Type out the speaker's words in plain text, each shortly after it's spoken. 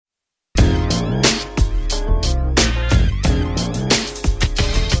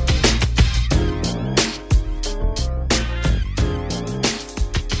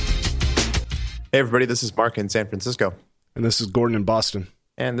Hey, everybody, this is Mark in San Francisco. And this is Gordon in Boston.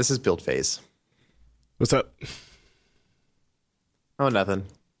 And this is Build Phase. What's up? Oh, nothing.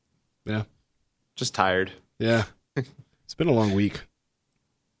 Yeah. Just tired. Yeah. It's been a long week.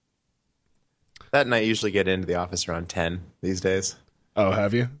 That night, I usually get into the office around 10 these days. Oh,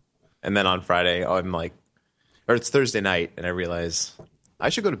 have you? And then on Friday, I'm like, or it's Thursday night, and I realize I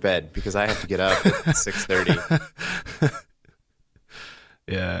should go to bed because I have to get up at 6:30.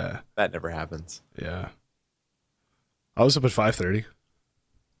 Yeah. That never happens. Yeah. I was up at 5:30.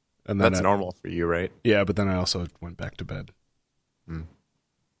 And then That's normal for you, right? Yeah, but then I also went back to bed.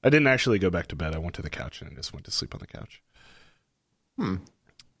 I didn't actually go back to bed. I went to the couch and just went to sleep on the couch.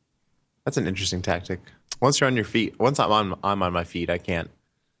 That's an interesting tactic. Once you're on your feet, once I'm on my feet, I can't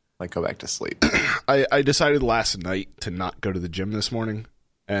go back to sleep. I decided last night to not go to the gym this morning,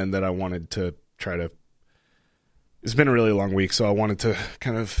 and that I wanted to try to. It's been a really long week, so I wanted to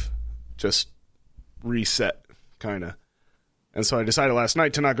kind of just reset, kind of. And so I decided last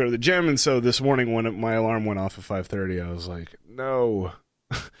night to not go to the gym, and so this morning when my alarm went off at 5:30, I was like, no,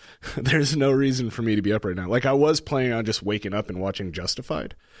 there's no reason for me to be up right now. Like, I was planning on just waking up and watching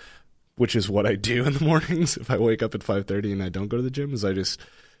Justified, which is what I do in the mornings. If I wake up at 5:30 and I don't go to the gym, is I just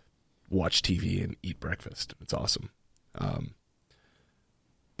watch TV and eat breakfast. It's awesome.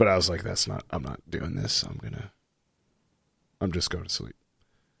 But I was like, I'm not doing this. I'm just going to sleep.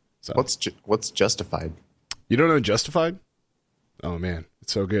 So What's Justified? You don't know Justified? Oh man,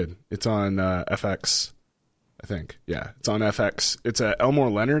 it's so good. It's on FX, I think. Yeah, it's on FX. It's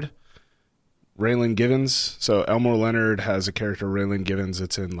Elmore Leonard, Raylan Givens. So Elmore Leonard has a character, Raylan Givens.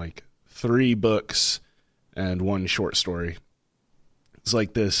 It's in like 3 books and 1 short story. It's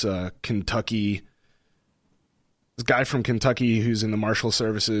like this guy from Kentucky who's in the Marshal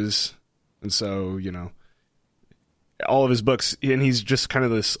Services. And so, all of his books, and he's just kind of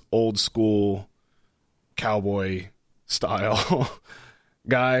this old school cowboy style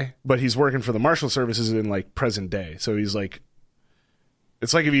guy, but he's working for the Marshal Services in like present day. So he's like,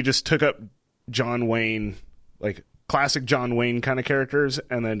 it's like if you just took up John Wayne, like classic John Wayne kind of characters,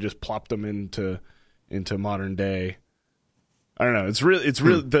 and then just plopped them into modern day. I don't know. It's really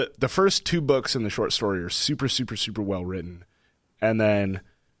the first 2 books in the short story are super, super, super well written. And then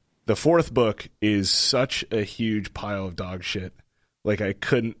the 4th book is such a huge pile of dog shit. Like, I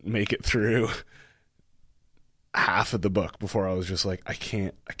couldn't make it through half of the book before I was just like, I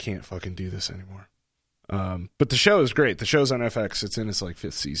can't fucking do this anymore. But the show is great. The show's on FX. It's in its like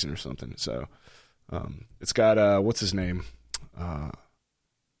 5th season or something. So it's got what's his name? I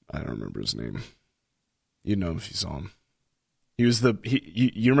don't remember his name. You know him if you saw him. He was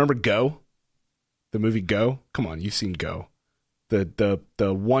you remember Go? The movie Go? Come on, you've seen Go. The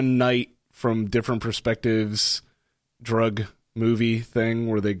one night from different perspectives drug movie thing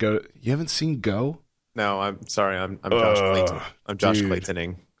where they go. You haven't seen Go? No, I'm sorry. I'm Josh Clayton. I'm Josh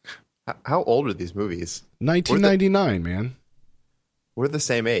Claytoning. How old are these movies? 1999, man. We're the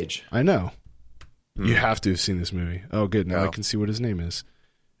same age. I know. You have to have seen this movie. Oh, good. Now I can see what his name is.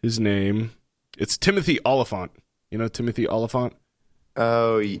 His name, it's Timothy Olyphant. You know Timothy Olyphant?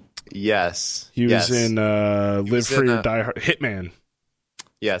 Oh, yes. He was in Live Free or Die Hard. Hitman.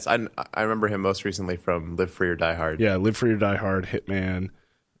 Yes, I remember him most recently from Live Free or Die Hard. Yeah, Live Free or Die Hard, Hitman,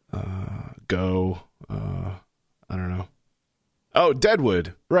 Go, I don't know. Oh,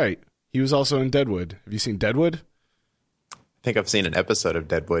 Deadwood. Right. He was also in Deadwood. Have you seen Deadwood? I think I've seen an episode of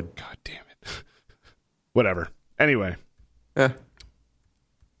Deadwood. God damn it. Whatever. Anyway. Yeah.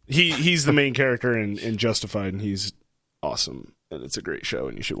 He's the main character in Justified, and he's awesome. And it's a great show,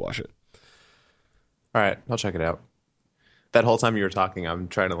 and you should watch it. All right, I'll check it out. That whole time you were talking, I'm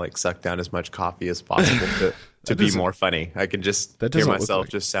trying to suck down as much coffee as possible to be more funny. I can just hear myself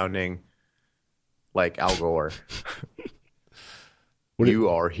just sounding like Al Gore. You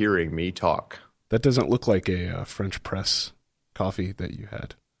are hearing me talk. That doesn't look like a French press coffee that you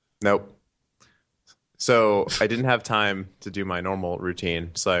had. Nope. So I didn't have time to do my normal routine,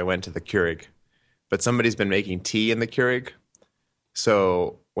 so I went to the Keurig. But somebody's been making tea in the Keurig.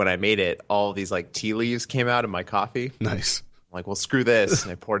 So when I made it, all these tea leaves came out of my coffee. Nice. I'm like, well, screw this.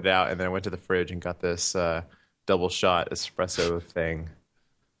 And I poured it out, and then I went to the fridge and got this double shot espresso thing.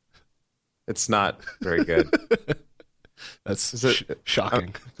 It's not very good. That's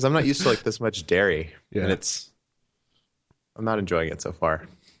shocking. Because I'm not used to this much dairy. Yeah. And I'm not enjoying it so far.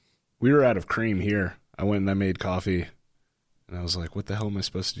 We were out of cream here. I went and I made coffee, and I was like, what the hell am I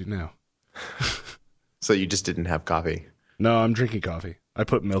supposed to do now? So you just didn't have coffee? No, I'm drinking coffee. I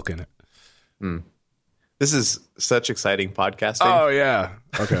put milk in it. This is such exciting podcasting. Oh, yeah.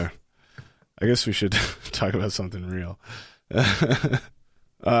 Okay. I guess we should talk about something real.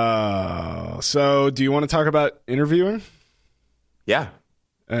 So do you want to talk about interviewing Yeah.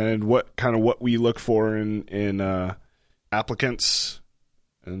 and what we look for in applicants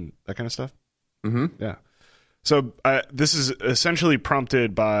and that kind of stuff? Mm-hmm. Yeah. So this is essentially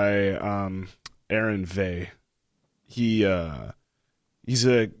prompted by Aaron Vey. He's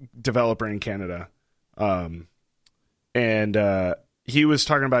a developer in Canada, and he was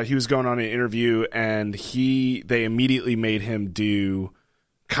talking about he was going on an interview, and they immediately made him do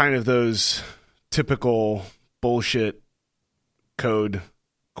kind of those typical bullshit code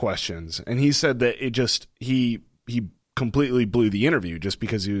questions, and he said that he completely blew the interview just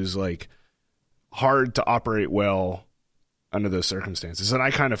because he was like hard to operate well under those circumstances.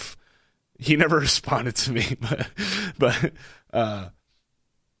 And he never responded to me, but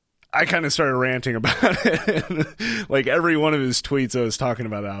I kind of started ranting about it. Like every one of his tweets I was talking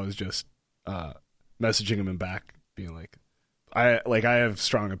about that, I was just messaging him back, being like, I have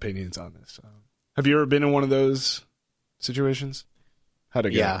strong opinions on this. Have you ever been in one of those situations? How'd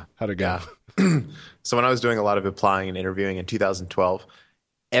it go? Yeah. How'd it go? Yeah. So when I was doing a lot of applying and interviewing in 2012,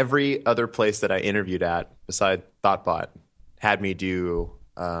 every other place that I interviewed at, beside Thoughtbot, had me do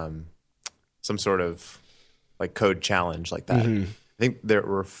some sort of like code challenge like that. Mm-hmm. I think there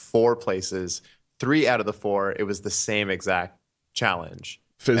were 4 places. 3 out of the 4, it was the same exact challenge.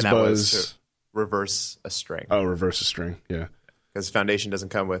 And that was FizzBuzz. to reverse a string. Oh, reverse a string. Yeah. Because Foundation doesn't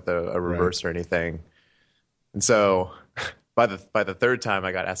come with a reverse or anything. And so by the 3rd time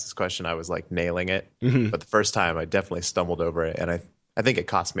I got asked this question, I was like nailing it. Mm-hmm. But the first time I definitely stumbled over it, and I think it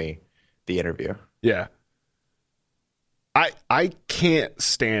cost me the interview. Yeah. I can't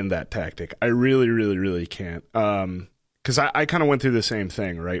stand that tactic. I really, really, really can't. Because I kind of went through the same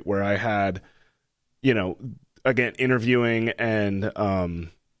thing, right? Where I had, again, interviewing, and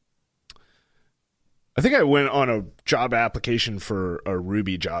I think I went on a job application for a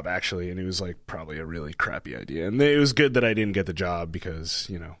Ruby job, actually, and it was like probably a really crappy idea. And it was good that I didn't get the job because,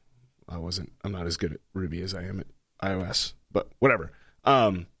 I'm not as good at Ruby as I am at iOS, but whatever.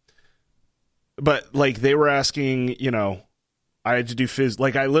 But like they were asking, I had to do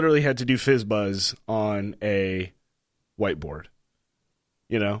I literally had to do FizzBuzz on a whiteboard,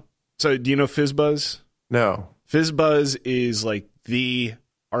 So do you know FizzBuzz? No. FizzBuzz is like the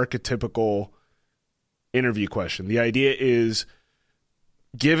archetypical interview question. The idea is,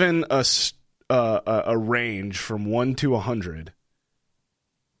 given a range from 1 to 100,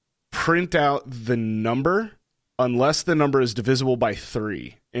 print out the number unless the number is divisible by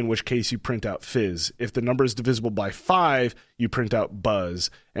 3, in which case you print out fizz. If the number is divisible by 5, you print out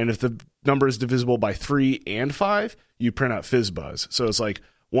buzz. And if the number is divisible by 3 and 5, you print out FizzBuzz. So it's like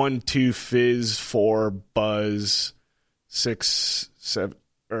 1, 2, fizz, 4, buzz, 6, 7,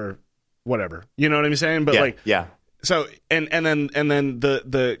 or whatever. You know what I'm saying? But yeah. So and then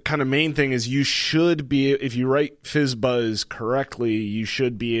the kind of main thing is you should be, if you write FizzBuzz correctly, you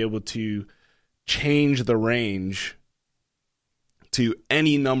should be able to change the range to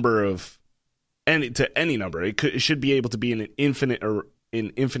any number. It should be able to be in an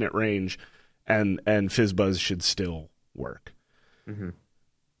infinite range, and FizzBuzz should still work. Mm-hmm.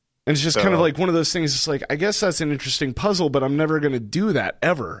 And it's just kind of like one of those things. It's like, I guess that's an interesting puzzle, but I'm never going to do that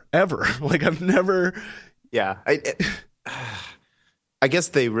ever. Like I've never. Yeah, I guess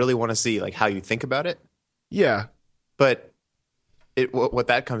they really want to see like how you think about it. Yeah, but what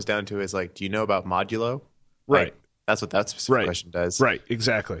that comes down to is like, do you know about modulo? Right. Like, that's what that specific question does. Right.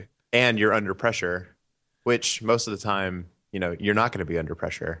 Exactly. And you're under pressure, which most of the time, you're not going to be under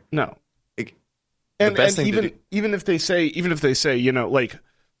pressure. No. And even if they say, like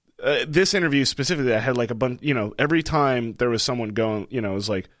this interview specifically, I had like a bunch. Every time there was someone going, it was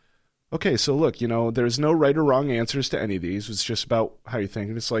like, okay, so look, there's no right or wrong answers to any of these. It's just about how you think.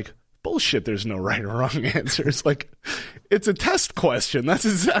 And it's like, bullshit, there's no right or wrong answers. Like, it's a test question. That's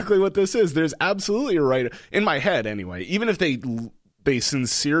exactly what this is. There's absolutely a right, in my head anyway. Even if they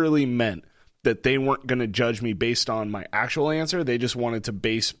sincerely meant that they weren't going to judge me based on my actual answer, they just wanted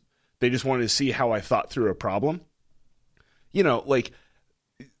to see how I thought through a problem. Like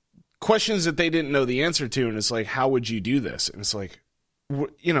questions that they didn't know the answer to, and it's like, how would you do this? And it's like,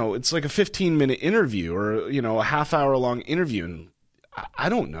 it's like a 15-minute interview or, a half-hour long interview. And I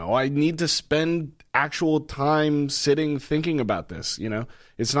don't know. I need to spend actual time sitting thinking about this.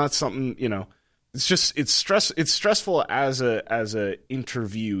 It's not something, it's stressful as a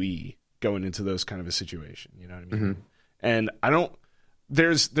interviewee going into those kind of a situation. You know what I mean? Mm-hmm. And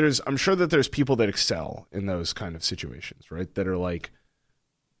I'm sure that there's people that excel in those kind of situations, right? That are like,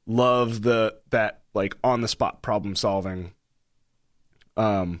 love that like on the spot problem solving.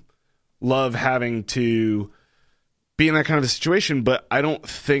 Love having to be in that kind of a situation, but I don't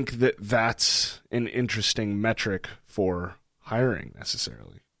think that that's an interesting metric for hiring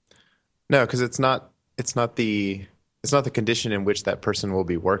necessarily. No, because it's not the condition in which that person will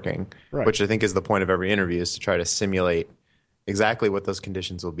be working, Right. which I think is the point of every interview, is to try to simulate exactly what those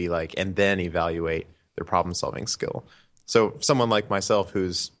conditions will be like and then evaluate their problem solving skill. So someone like myself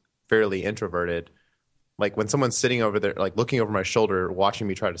who's fairly introverted, like when someone's sitting over there, like looking over my shoulder, watching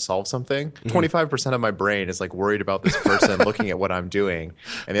me try to solve something, 25% of my brain is like worried about this person looking at what I'm doing.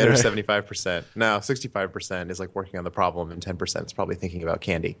 And the other 65% is like working on the problem, and 10% is probably thinking about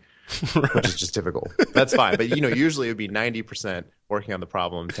candy, which is just typical. That's fine. But, usually it would be 90% working on the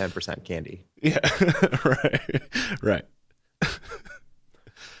problem, 10% candy. Yeah. Right.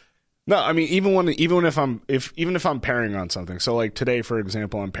 No, I mean, even if I'm pairing on something. So like today, for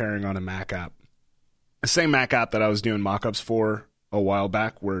example, I'm pairing on a Mac app. The same Mac app that I was doing mockups for a while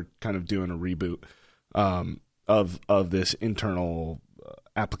back. We're kind of doing a reboot of this internal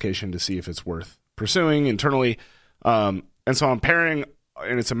application to see if it's worth pursuing internally. And so I'm pairing,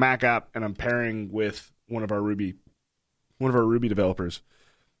 and it's a Mac app, and I'm pairing with one of our Ruby developers.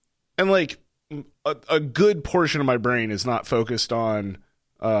 And like a good portion of my brain is not focused on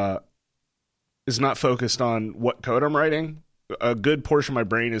what code I'm writing. A good portion of my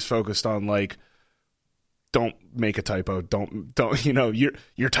brain is focused on like, don't make a typo. Don't,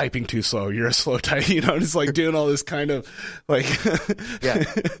 you're typing too slow. You're a slow type, it's like doing all this kind of like, Yeah.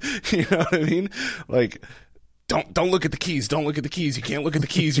 You know what I mean? Like, don't look at the keys. Don't look at the keys. You can't look at the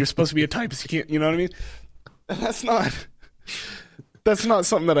keys. You're supposed to be a typist. You can't, you know what I mean? And that's not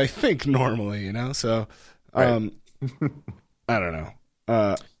something that I think normally, So, Right. I don't know.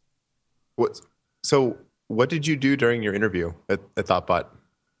 So what did you do during your interview at Thoughtbot?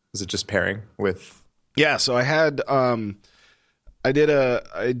 Was it just pairing with? Yeah, so I had I did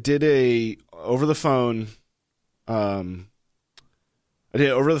a over the phone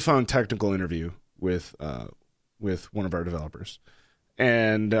technical interview with one of our developers,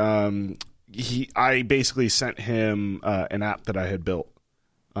 and I basically sent him an app that I had built,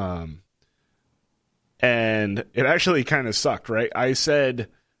 and it actually kind of sucked, right? I said,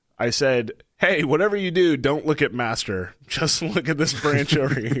 hey, whatever you do, don't look at master. Just look at this branch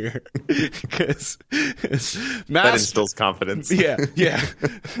over here. Because that instills confidence. Yeah.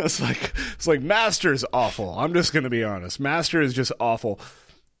 It's like master's awful. I'm just going to be honest. Master is just awful.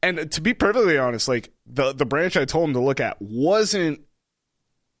 And to be perfectly honest, like the branch I told him to look at it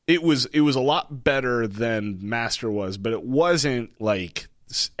was a lot better than master was, but it wasn't like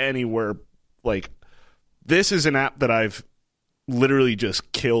anywhere like this is an app that I've literally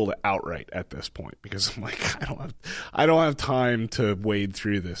just killed outright at this point because I'm like, I don't have time to wade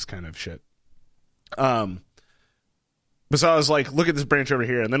through this kind of shit. But so I was like, look at this branch over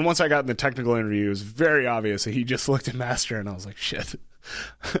here. And then once I got in the technical interview, it was very obvious that he just looked at master, and I was like, shit.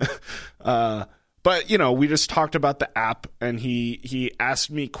 But we just talked about the app, and he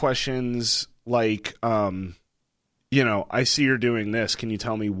asked me questions like, I see you're doing this. Can you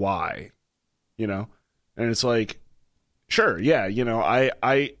tell me why? And it's like, sure, yeah.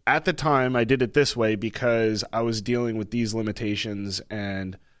 I at the time I did it this way because I was dealing with these limitations,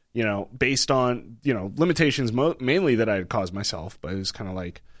 and based on limitations mainly that I had caused myself. But it was kind of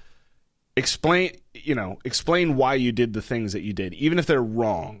like explain why you did the things that you did, even if they're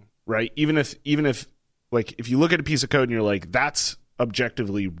wrong, right? Even if like if you look at a piece of code and you're like, that's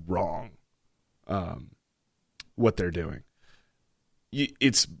objectively wrong, what they're doing.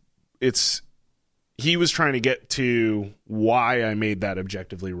 It's. He was trying to get to why I made that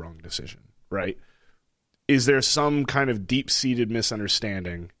objectively wrong decision, right? Is there some kind of deep-seated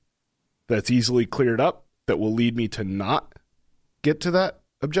misunderstanding that's easily cleared up that will lead me to not get to that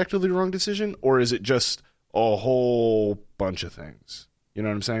objectively wrong decision? Or is it just a whole bunch of things? You know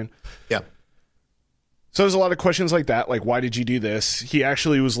what I'm saying? Yeah. So there's a lot of questions like that, like, why did you do this? He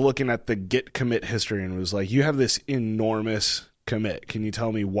actually was looking at the Git commit history and was like, you have this enormous commit. Can you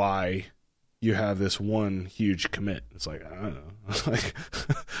tell me why you have this one huge commit? It's like, I don't know.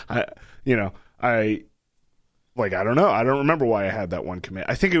 I don't know. I don't remember why I had that one commit.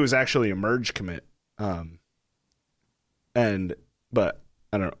 I think it was actually a merge commit. But I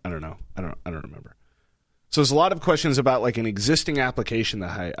don't know. I don't remember. So there's a lot of questions about like an existing application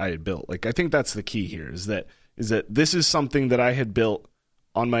that I had built. Like, I think that's the key here is that this is something that I had built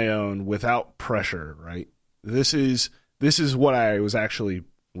on my own without pressure, right? This is what I was actually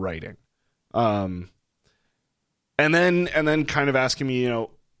writing. And then kind of asking me,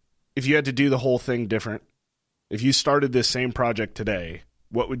 if you had to do the whole thing different, if you started this same project today,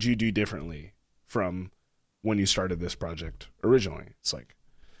 what would you do differently from when you started this project originally? It's like,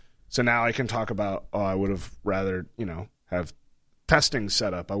 So now I can talk about, I would have rather, have testing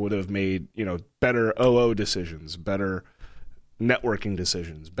set up. I would have made, better OO decisions, better networking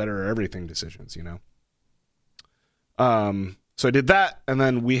decisions, better everything decisions, So I did that, and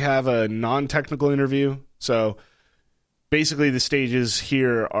then we have a non-technical interview. So basically the stages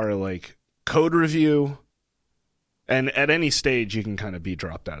here are like code review, and at any stage you can kind of be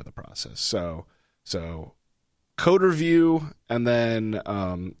dropped out of the process. So code review, and then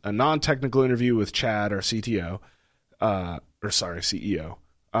a non-technical interview with Chad, our CTO, CEO,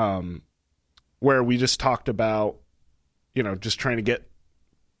 where we just talked about, just trying to get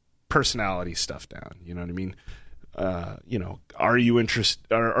personality stuff down. You know what I mean? Are you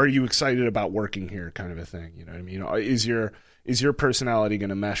interested? Are you excited about working here? Kind of a thing. You know what I mean? Is your personality going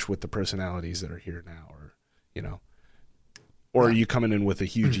to mesh with the personalities that are here now, or are you coming in with a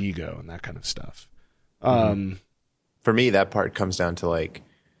huge ego and that kind of stuff? For me, that part comes down to like,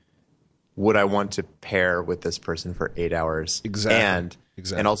 would I want to pair with this person for 8 hours? Exactly.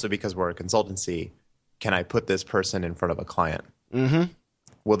 And also because we're a consultancy, can I put this person in front of a client? Mm-hmm.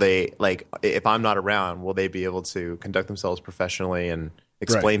 Will they, like, if I'm not around, will they be able to conduct themselves professionally and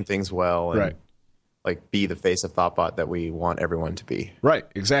explain things well and like be the face of Thoughtbot that we want everyone to be? Right,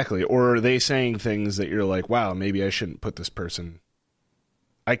 exactly. Or are they saying things that you're like, wow, maybe I shouldn't put this person.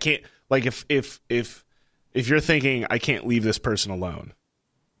 I can't, like, if you're thinking I can't leave this person alone,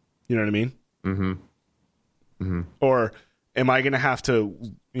 you know what I mean? Mm-hmm. Mm-hmm. Or am I going to have to,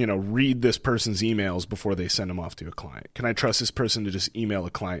 read this person's emails before they send them off to a client? Can I trust this person to just email a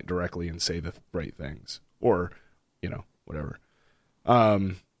client directly and say the right things? Or, whatever.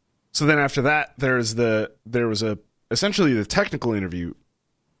 So then after that, there was essentially the technical interview.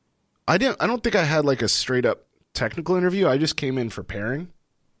 I don't think I had like a straight up technical interview. I just came in for pairing.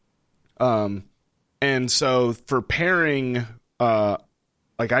 And so for pairing,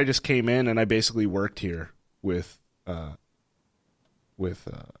 like I just came in and I basically worked here with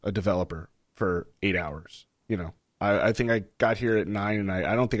a developer for 8 hours. I think I got here at 9 and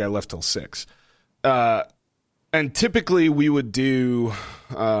I don't think I left till 6. And typically we would do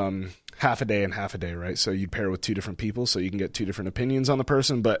half a day and half a day, right? So you'd pair with 2 different people so you can get 2 different opinions on the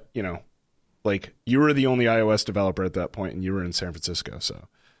person. But, like you were the only iOS developer at that point and you were in San Francisco. So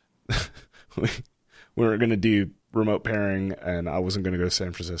we were going to do remote pairing and I wasn't going to go to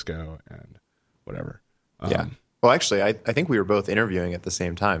San Francisco and whatever. Yeah. Well, actually, I think we were both interviewing at the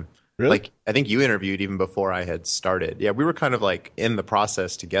same time. Really? Like, I think you interviewed even before I had started. Yeah, we were kind of like in the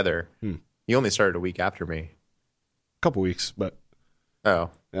process together. You only started a week after me. Couple weeks, but oh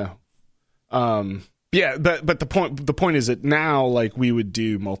yeah, yeah. But the point is that now, like, we would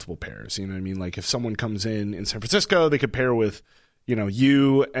do multiple pairs. You know what I mean? Like, if someone comes in San Francisco, they could pair with,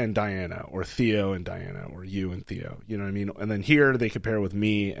 you and Diana, or Theo and Diana, or you and Theo. You know what I mean? And then here they could pair with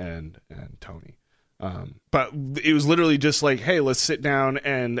me and Tony. But it was literally just like, hey, let's sit down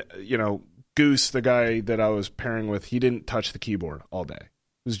and, Goose, the guy that I was pairing with, he didn't touch the keyboard all day.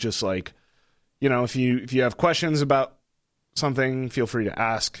 It was just like, if you have questions about something, feel free to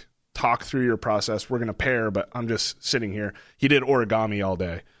ask, talk through your process. We're going to pair, but I'm just sitting here. He did origami all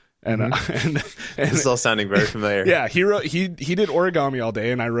day. And, and this is all sounding very familiar. Yeah, he did origami all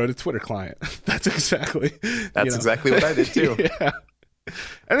day and I wrote a Twitter client. That's exactly what I did too. Yeah.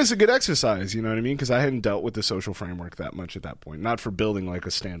 And it's a good exercise, you know what I mean? Because I hadn't dealt with the social framework that much at that point, not for building like a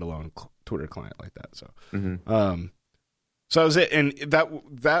standalone Twitter client like that. So, so that was it. And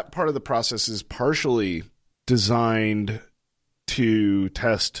that part of the process is partially designed to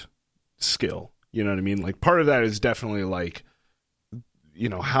test skill. You know what I mean? Like part of that is definitely like,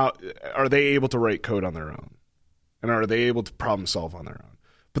 how are they able to write code on their own, and are they able to problem solve on their own?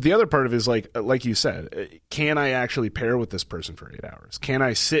 But the other part of it is like you said, can I actually pair with this person for 8 hours? Can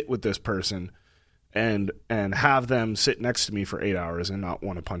I sit with this person and have them sit next to me for 8 hours and not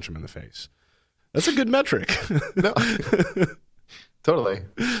want to punch them in the face? That's a good metric. No, totally.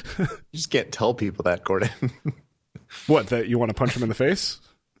 You just can't tell people that, Gordon. What, that you want to punch them in the face?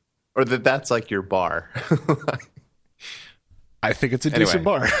 Or that's like your bar. I think it's a decent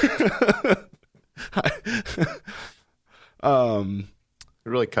bar. It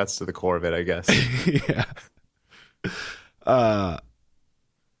really cuts to the core of it, I guess. Yeah.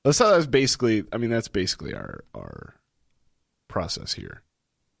 So that's basically our process here.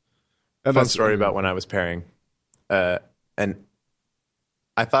 And fun story about when I was pairing. And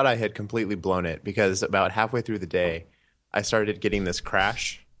I thought I had completely blown it because about halfway through the day, I started getting this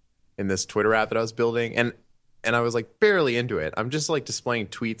crash in this Twitter app that I was building. And I was like barely into it. I'm just like displaying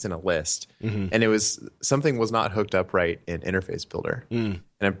tweets in a list. Mm-hmm. And something was not hooked up right in Interface Builder. And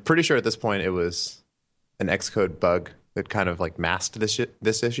I'm pretty sure at this point it was an Xcode bug that kind of like masked this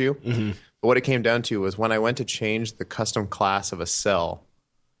issue. Mm-hmm. But what it came down to was when I went to change the custom class of a cell,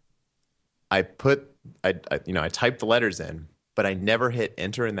 I typed the letters in, but I never hit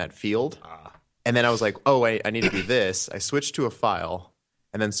enter in that field. And then I was like, oh, I need to do this. I switched to a file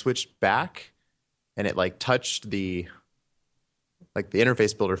and then switched back, and it like touched the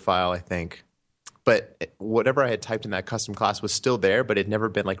interface builder file, I think. But whatever I had typed in that custom class was still there, but it had never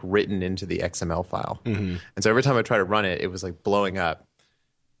been like written into the XML file. Mm-hmm. And so every time I tried to run it, it was like blowing up.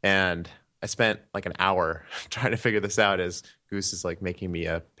 And I spent like an hour trying to figure this out as Goose is like making me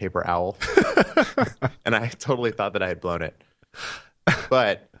a paper owl. And I totally thought that I had blown it.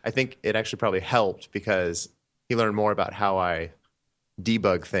 But I think it actually probably helped because he learned more about how I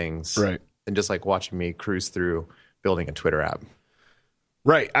debug things than just like watching me cruise through building a Twitter app.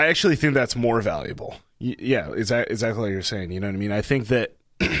 Right. I actually think that's more valuable. Yeah, exactly what you're saying. You know what I mean? I think that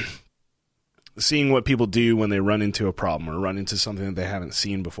seeing what people do when they run into a problem or run into something that they haven't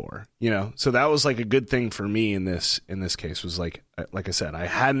seen before, you know? So that was like a good thing for me in this case was like I said, I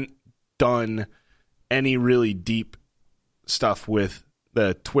hadn't done any really deep stuff with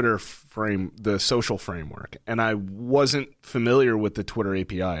the Twitter the social framework, and I wasn't familiar with the Twitter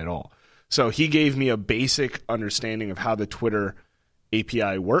API at all. So he gave me a basic understanding of how the Twitter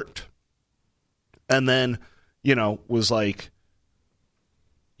API worked, and then, you know, was like,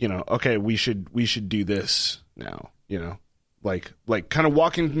 you know, okay, we should do this now, you know, like kind of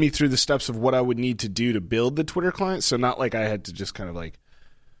walking me through the steps of what I would need to do to build the Twitter client. So not like I had to just kind of like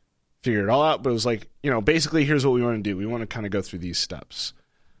figure it all out, but it was like, you know, basically here's what we want to do. We want to kind of go through these steps,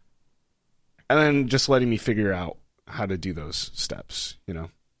 and then just letting me figure out how to do those steps, you know.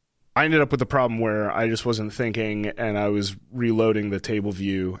 I ended up with the problem where I just wasn't thinking, and I was reloading the table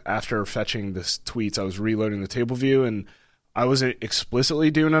view after fetching this tweets. I was reloading the table view, and I wasn't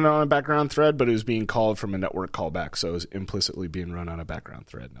explicitly doing it on a background thread, but it was being called from a network callback, so it was implicitly being run on a background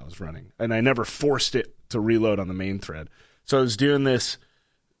thread, and I was running. And I never forced it to reload on the main thread. So I was doing this.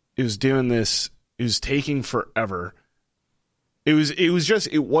 It was taking forever. It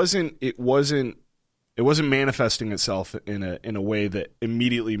wasn't manifesting itself in a way that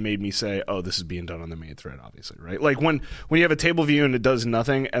immediately made me say, oh, this is being done on the main thread, obviously, right? Like when you have a table view and it does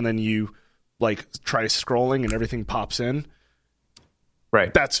nothing, and then you like try scrolling and everything pops in,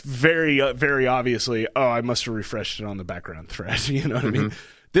 right? That's very, very obviously, oh, I must have refreshed it on the background thread. You know what I mean?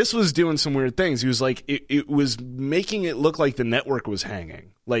 This was doing some weird things. He was like, it was making it look like the network was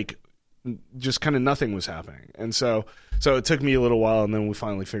hanging, like just kind of nothing was happening. And so it took me a little while, and then we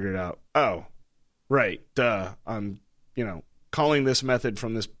finally figured out, oh, right, I'm, you know, calling this method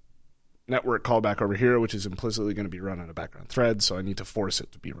from this network callback over here, which is implicitly going to be run on a background thread, so I need to force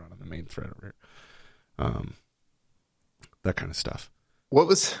it to be run on the main thread over here. That kind of stuff. What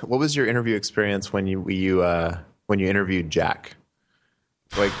was your interview experience when you interviewed Jack?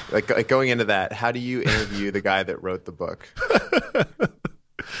 Like going into that, how do you interview the guy that wrote the book?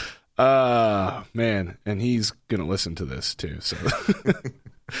 Man, and he's gonna listen to this too. So,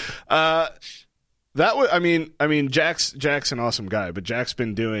 that was, I mean, Jack's an awesome guy, but Jack's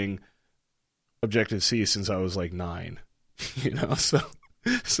been doing Objective-C since I was like 9, you know.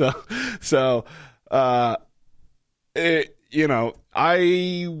 You know,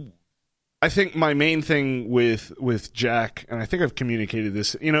 I think my main thing with Jack, and I think I've communicated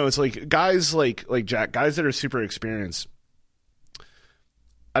this, you know, it's like guys like Jack, guys that are super experienced.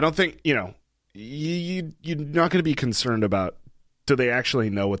 I don't think, you know, you're not going to be concerned about, do they actually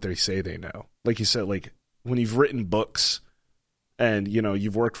know what they say they know? Like you said, like when you've written books and, you know,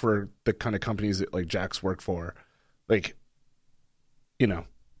 you've worked for the kind of companies that like Jack's worked for, like, you know,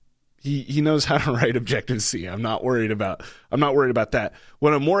 he knows how to write Objective-C. I'm not worried about that.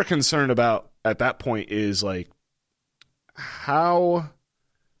 What I'm more concerned about at that point is like, how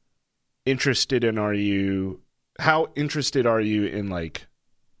interested are you in like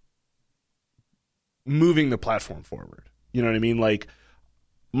moving the platform forward? You know what I mean? Like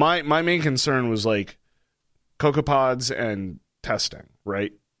my main concern was like CocoaPods and testing,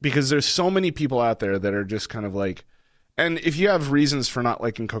 right? Because there's so many people out there that are just kind of like, and if you have reasons for not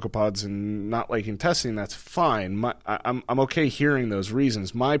liking CocoaPods and not liking testing, that's fine. I'm okay hearing those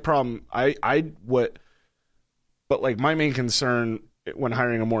reasons. My problem, but like my main concern when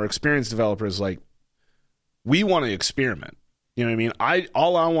hiring a more experienced developer is like, we want to experiment. You know what I mean?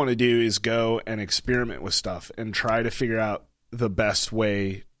 All I want to do is go and experiment with stuff and try to figure out the best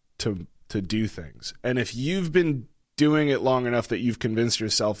way to do things. And if you've been doing it long enough that you've convinced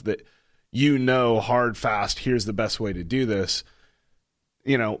yourself that, you know, hard, fast, here's the best way to do this,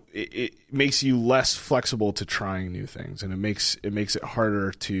 you know, it makes you less flexible to trying new things. And it makes it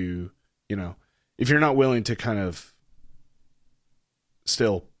harder to, you know, if you're not willing to kind of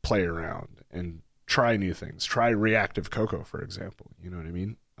still play around and try new things. Try reactive Cocoa, for example. You know what I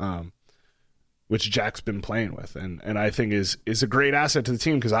mean? Which Jack's been playing with, and I think is a great asset to the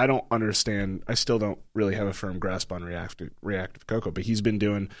team, because I don't understand. I still don't really have a firm grasp on reactive Cocoa, but he's been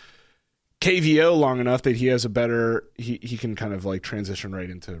doing KVO long enough that he has a better. He can kind of like transition right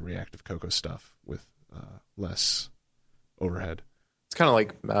into reactive Cocoa stuff with less overhead. It's kind of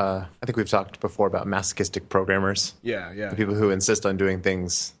like I think we've talked before about masochistic programmers. Yeah. The people who insist on doing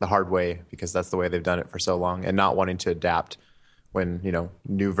things the hard way because that's the way they've done it for so long, and not wanting to adapt when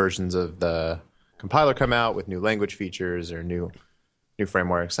new versions of the compiler come out with new language features or new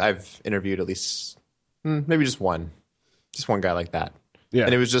frameworks. I've interviewed at least maybe just one guy like that. Yeah.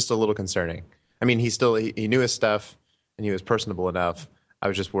 And it was just a little concerning. I mean, he knew his stuff and he was personable enough. I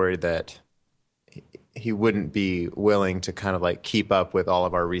was just worried that he wouldn't be willing to kind of like keep up with all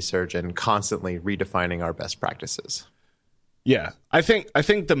of our research and constantly redefining our best practices. Yeah. I think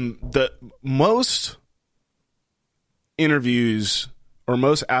the most interviews or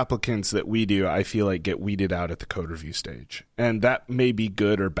most applicants that we do, I feel like, get weeded out at the code review stage. And that may be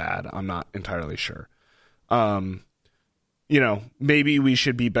good or bad. I'm not entirely sure. Maybe we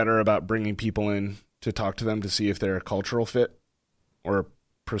should be better about bringing people in to talk to them to see if they're a cultural fit or a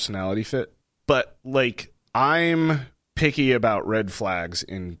personality fit. But like, I'm picky about red flags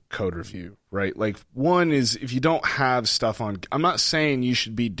in code review, right? Like, one is if you don't have stuff on, I'm not saying you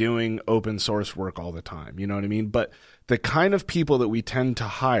should be doing open source work all the time, you know what I mean? But the kind of people that we tend to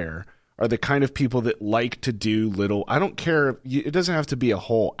hire are the kind of people that like to do little, I don't care, it doesn't have to be a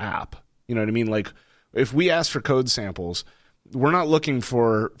whole app, you know what I mean? Like, if we ask for code samples, we're not looking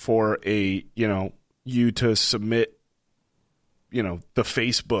for a, you to submit, the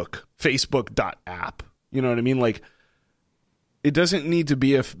Facebook.app, you know what I mean? Like, it doesn't need to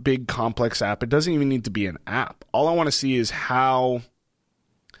be a big complex app. It doesn't even need to be an app. All I want to see is how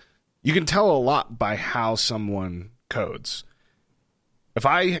you can tell a lot by how someone codes. If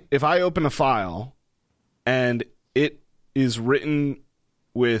I open a file and it is written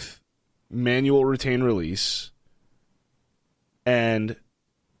with manual retain release and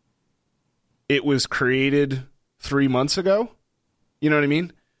it was created 3 months ago, you know what I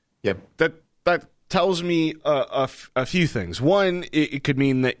mean? Yep. That tells me a few things. One, it could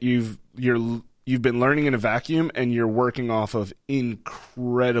mean that you've been learning in a vacuum and you're working off of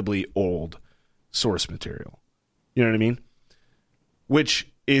incredibly old source material. You know what I mean? Which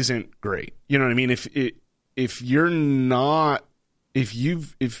isn't great. You know what I mean? If you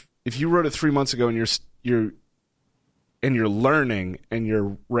wrote it 3 months ago and you're learning and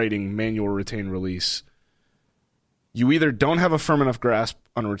you're writing manual retain release, you either don't have a firm enough grasp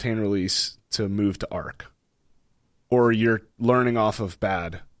on retain release to move to Arc, or you're learning off of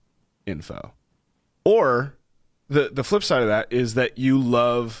bad info. Or the flip side of that is that you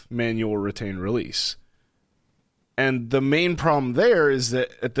love manual retain release. And the main problem there is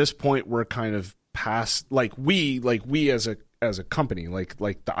that at this point we're kind of past, we as a company, like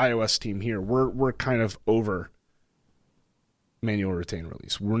the iOS team here, we're kind of over manual retain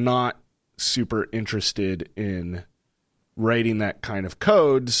release. We're not super interested in writing that kind of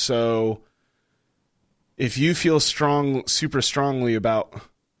code. So if you feel super strongly about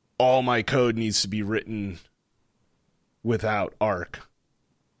all my code needs to be written without Arc,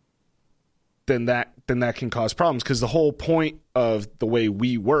 then that can cause problems, because the whole point of the way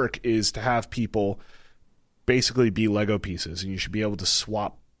we work is to have people basically be Lego pieces, and you should be able to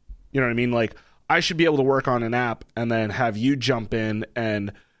swap. You know what I mean? Like, I should be able to work on an app and then have you jump in,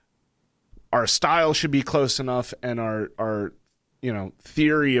 and our style should be close enough, and our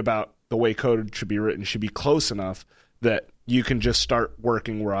theory about the way code should be written should be close enough that you can just start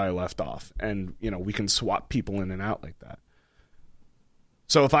working where I left off, and we can swap people in and out like that.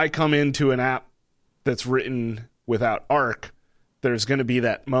 So if I come into an app that's written without Arc, there's going to be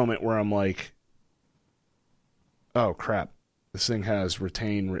that moment where I'm like, oh crap, this thing has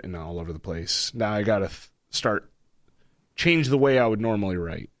retain written all over the place. Now I got to change the way I would normally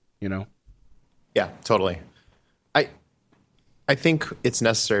write, Yeah, totally. I think it's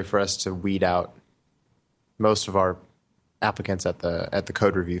necessary for us to weed out most of our applicants at the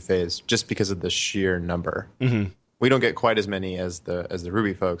code review phase, just because of the sheer number. Mm-hmm. We don't get quite as many as the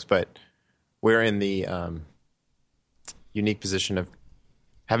Ruby folks, but we're in the unique position of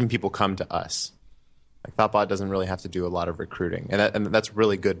having people come to us. Like, Thoughtbot doesn't really have to do a lot of recruiting, and that's a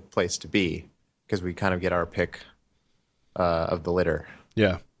really good place to be, because we kind of get our pick of the litter,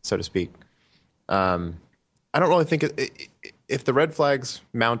 so to speak. I don't really think if the red flags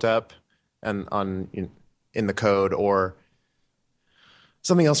mount up and in the code, or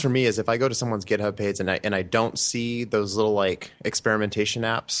Something else for me is if I go to someone's GitHub page and I don't see those little like experimentation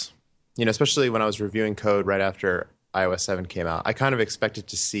apps, especially when I was reviewing code right after iOS 7 came out, I kind of expected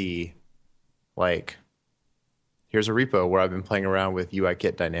to see like, here's a repo where I've been playing around with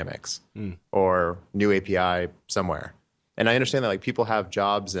UIKit dynamics or new API somewhere. And I understand that like people have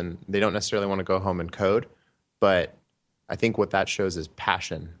jobs and they don't necessarily want to go home and code, but I think what that shows is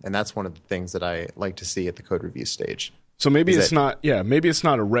passion. And that's one of the things that I like to see at the code review stage. So maybe it's not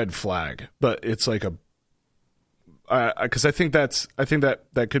a red flag, but it's like because I think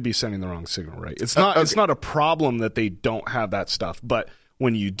that could be sending the wrong signal, right? It's not It's not a problem that they don't have that stuff, but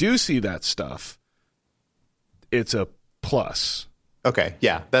when you do see that stuff, it's a plus. Okay,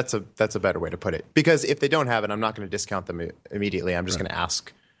 yeah, that's a better way to put it. Because if they don't have it, I'm not going to discount them immediately. I'm just going to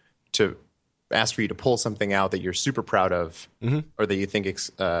ask for you to pull something out that you're super proud of, or that you think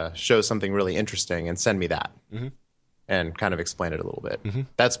shows something really interesting, and send me that. And kind of explain it a little bit.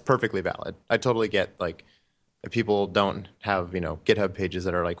 That's perfectly valid. I totally get like if people don't have GitHub pages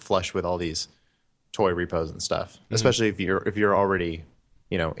that are like flush with all these toy repos and stuff, especially if you're already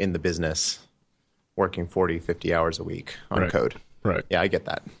in the business working 40, 50 hours a week on code. Right. Yeah, I get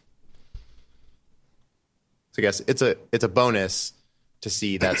that. So I guess it's a bonus to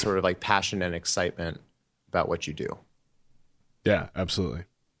see that sort of like passion and excitement about what you do. Yeah, absolutely.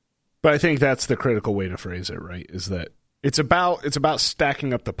 But I think that's the critical way to phrase it, right? Is that it's about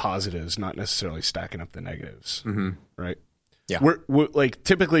stacking up the positives, not necessarily stacking up the negatives, right? Yeah. We're like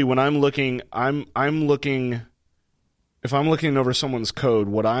typically when I'm looking, if I'm looking over someone's code,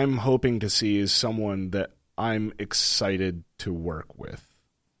 what I'm hoping to see is someone that I'm excited to work with,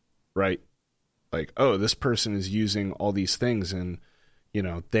 right? Like, oh, this person is using all these things, and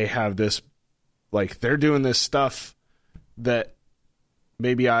they have this, like they're doing this stuff that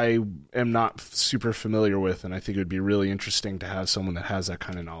maybe I am not super familiar with, and I think it would be really interesting to have someone that has that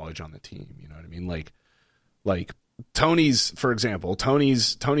kind of knowledge on the team. You know what I mean? Like Tony's, for example,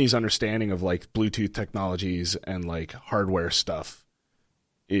 Tony's understanding of like Bluetooth technologies and like hardware stuff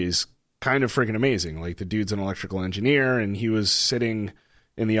is kind of freaking amazing. Like the dude's an electrical engineer, and he was sitting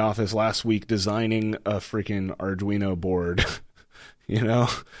in the office last week designing a freaking Arduino board,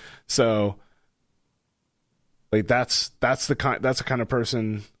 So like that's the kind of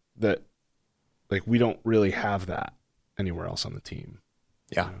person that like we don't really have that anywhere else on the team.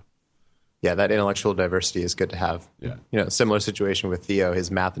 Yeah. Yeah, that intellectual diversity is good to have. Yeah. Similar situation with Theo. His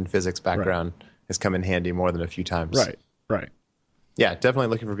math and physics background has come in handy more than a few times. Right. Yeah, definitely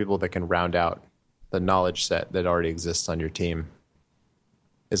looking for people that can round out the knowledge set that already exists on your team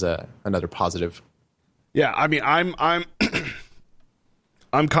is another positive. Yeah, I mean, I'm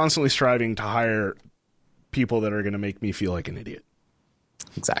I'm constantly striving to hire people that are going to make me feel like an idiot.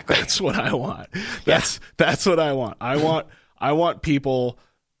 Exactly. That's what I want. That's what I want. I want people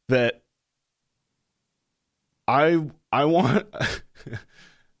that I want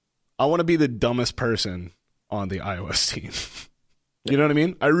I want to be the dumbest person on the iOS team. You know what I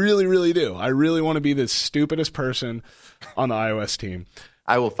mean? I really, really do. I really want to be the stupidest person on the iOS team.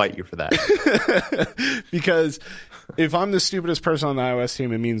 I will fight you for that. Because if I'm the stupidest person on the iOS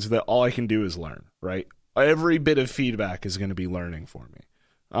team, it means that all I can do is learn, right? Every bit of feedback is going to be learning for me.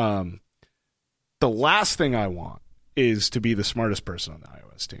 The last thing I want is to be the smartest person on the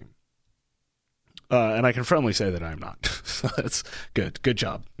iOS team. And I can firmly say that I'm not. So that's good. Good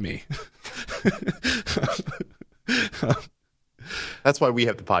job, me. That's why we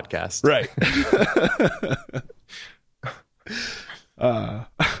have the podcast. Right.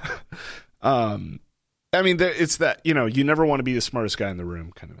 I mean, it's that, you never want to be the smartest guy in the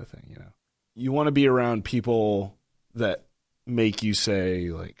room kind of a thing, You want to be around people that make you say,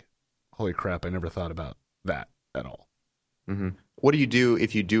 like, holy crap, I never thought about that at all. Mm-hmm. What do you do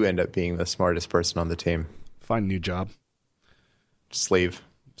if you do end up being the smartest person on the team? Find a new job. Just leave.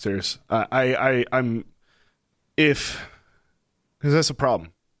 Serious. Because that's a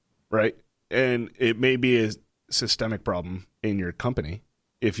problem, right? And it may be a systemic problem in your company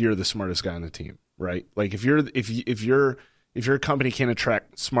if you're the smartest guy on the team, right? Like if your company can't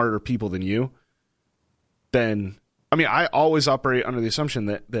attract smarter people than you, then I mean, I always operate under the assumption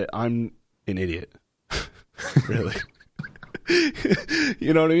that I'm an idiot. Really.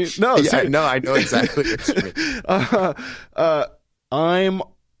 You know what I mean? No, yeah, no, I know exactly what you mean. I'm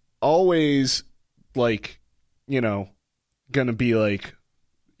always like, gonna be like,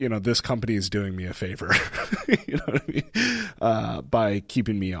 this company is doing me a favor. You know what I mean? By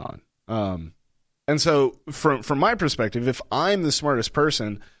keeping me on. And so from my perspective, if I'm the smartest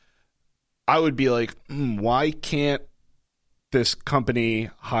person, I would be like, why can't this company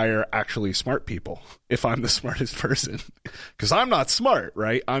hire actually smart people if I'm the smartest person? Because I'm not smart,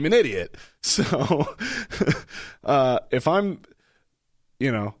 right? I'm an idiot. So if I'm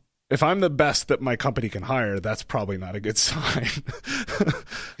the best that my company can hire, that's probably not a good sign.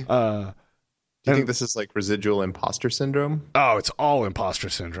 Do you think this is like residual imposter syndrome? Oh, it's all imposter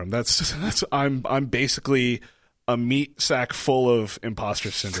syndrome. I'm basically a meat sack full of imposter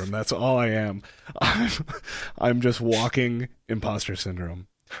syndrome. That's all I am. I'm just walking imposter syndrome.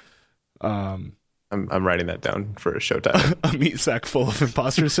 I'm writing that down for a show title. A meat sack full of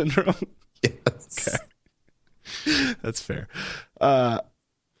imposter syndrome. Yes. Okay. That's fair.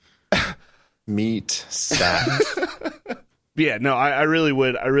 Meat sack. Yeah, no, I really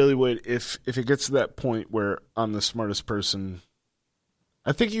would if it gets to that point where I'm the smartest person,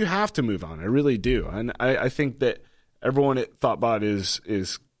 I think you have to move on. I really do. And I think that everyone at Thoughtbot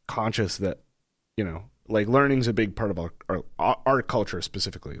is conscious that, like learning's a big part of our culture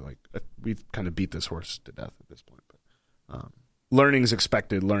specifically. Like we've kind of beat this horse to death at this point, but learning's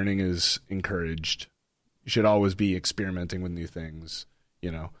expected, learning is encouraged. You should always be experimenting with new things,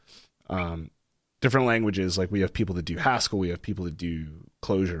 different languages. Like we have people that do Haskell, we have people that do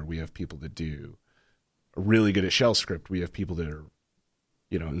Clojure, we have people that are really good at shell script, we have people that are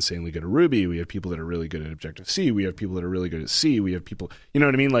insanely good at Ruby, we have people that are really good at Objective-C, we have people that are really good at C, we have people, you know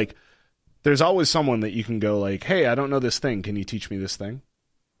what I mean? Like there's always someone that you can go like, hey, I don't know this thing, can you teach me this thing?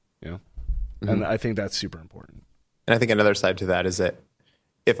 Mm-hmm. And I think that's super important. And I think another side to that is that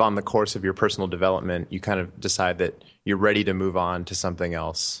if on the course of your personal development you kind of decide that you're ready to move on to something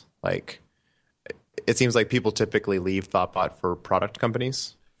else, like it seems like people typically leave Thoughtbot for product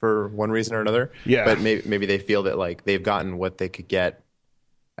companies for one reason or another. Yeah. But maybe they feel that like they've gotten what they could get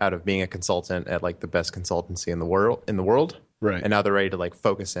out of being a consultant at like the best consultancy in the world. Right. And now they're ready to like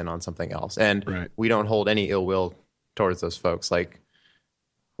focus in on something else. And we don't hold any ill will towards those folks. Like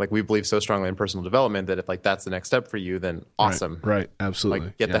we believe so strongly in personal development that if like that's the next step for you, then awesome. Right. Absolutely.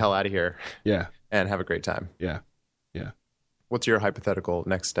 Like get the hell out of here. Yeah. And have a great time. Yeah. Yeah. What's your hypothetical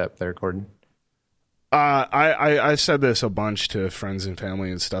next step there, Gordon? I said this a bunch to friends and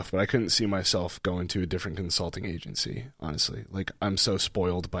family and stuff, but I couldn't see myself going to a different consulting agency, honestly. Like, I'm so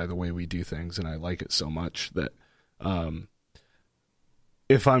spoiled by the way we do things, and I like it so much that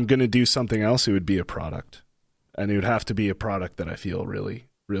if I'm going to do something else, it would be a product. And it would have to be a product that I feel really,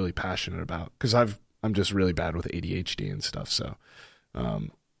 really passionate about. Because I'm just really bad with ADHD and stuff, so,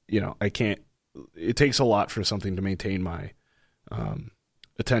 I can't... It takes a lot for something to maintain my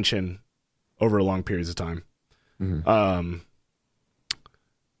attention over long periods of time. Mm-hmm.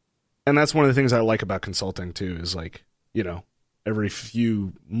 And that's one of the things I like about consulting too, is like, every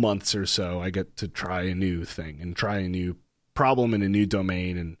few months or so I get to try a new thing and try a new problem in a new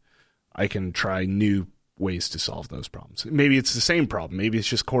domain, and I can try new ways to solve those problems. Maybe it's the same problem. Maybe it's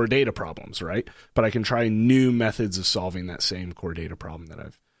just core data problems, right? But I can try new methods of solving that same core data problem that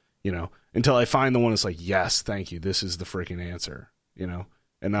I've, until I find the one that's like, yes, thank you. This is the freaking answer,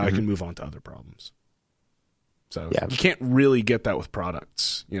 and now I can move on to other problems. So you can't really get that with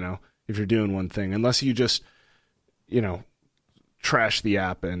products, if you're doing one thing, unless you just, trash the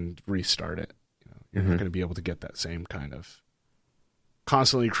app and restart it. You're not going to be able to get that same kind of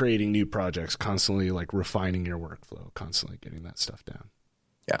constantly creating new projects, constantly like refining your workflow, constantly getting that stuff down.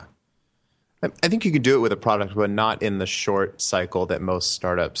 Yeah. I think you could do it with a product, but not in the short cycle that most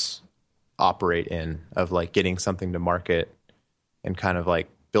startups operate in, of like getting something to market and kind of like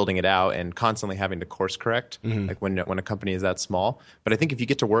building it out and constantly having to course correct, like when a company is that small. But I think if you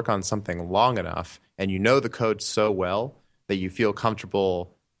get to work on something long enough and you know the code so well that you feel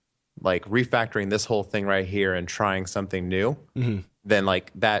comfortable like refactoring this whole thing right here and trying something new, then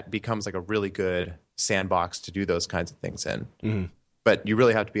like that becomes like a really good sandbox to do those kinds of things in. But you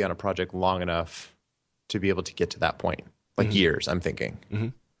really have to be on a project long enough to be able to get to that point, like years, I'm thinking.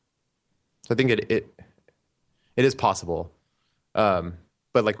 So I think it is possible.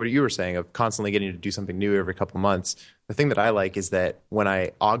 But like what you were saying of constantly getting to do something new every couple months, the thing that I like is that when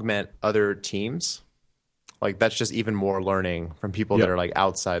I augment other teams, like that's just even more learning from people that are like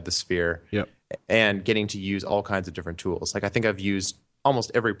outside the sphere and getting to use all kinds of different tools. Like I think I've used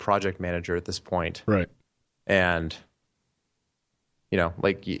almost every project manager at this point. Right. And,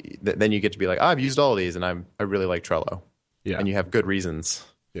 like then you get to be like, oh, I've used all of these and I really like Trello. Yeah. And you have good reasons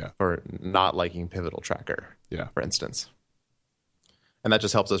for not liking Pivotal Tracker, for instance. And that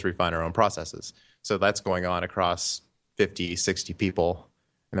just helps us refine our own processes. So that's going on across 50, 60 people.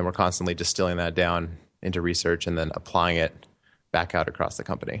 And then we're constantly distilling that down into research and then applying it back out across the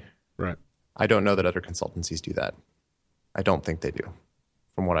company. Right. I don't know that other consultancies do that. I don't think they do,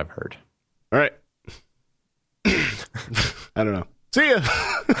 from what I've heard. All right. I don't know. See ya.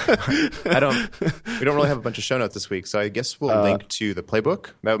 We don't really have a bunch of show notes this week, so I guess we'll link to the playbook.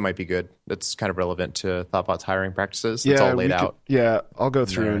 That might be good. That's kind of relevant to Thoughtbot's hiring practices. It's all laid out. I'll go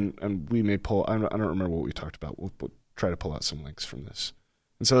through and we may pull. I don't remember what we talked about. We'll try to pull out some links from this.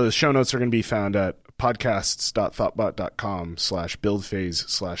 And so the show notes are going to be found at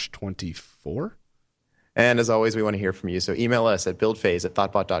podcasts.thoughtbot.com/buildphase/24. And as always, we want to hear from you. So email us at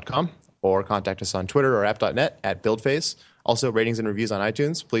buildphase@thoughtbot.com or contact us on Twitter or app.net at buildphase. Also, ratings and reviews on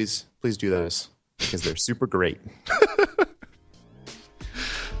iTunes. Please do those because they're super great.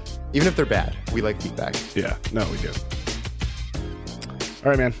 Even if they're bad, we like feedback. Yeah, no, we do. All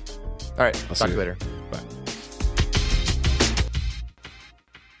right, man. All right, I'll talk to you later.